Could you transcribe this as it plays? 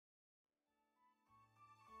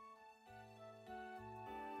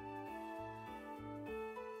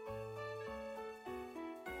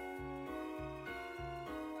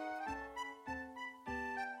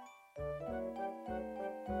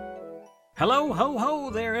Hello, ho, ho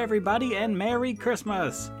there, everybody, and Merry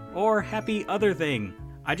Christmas! Or Happy Other Thing.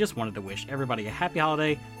 I just wanted to wish everybody a happy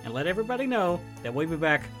holiday and let everybody know that we'll be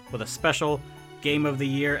back with a special Game of the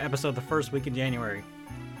Year episode the first week in January.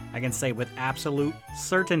 I can say with absolute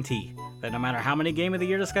certainty that no matter how many Game of the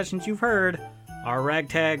Year discussions you've heard, our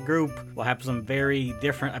ragtag group will have some very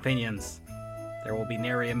different opinions. There will be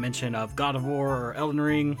nary a mention of God of War or Elden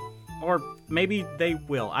Ring, or maybe they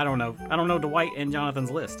will, I don't know. I don't know Dwight and Jonathan's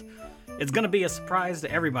list. It's going to be a surprise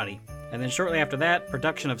to everybody. And then shortly after that,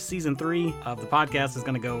 production of Season 3 of the podcast is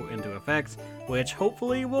going to go into effect, which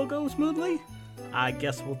hopefully will go smoothly. I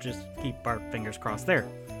guess we'll just keep our fingers crossed there.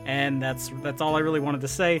 And that's all I really wanted to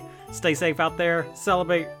say. Stay safe out there,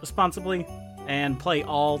 celebrate responsibly, and play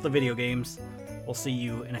all the video games. We'll see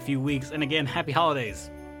you in a few weeks. And again, happy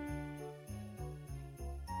holidays.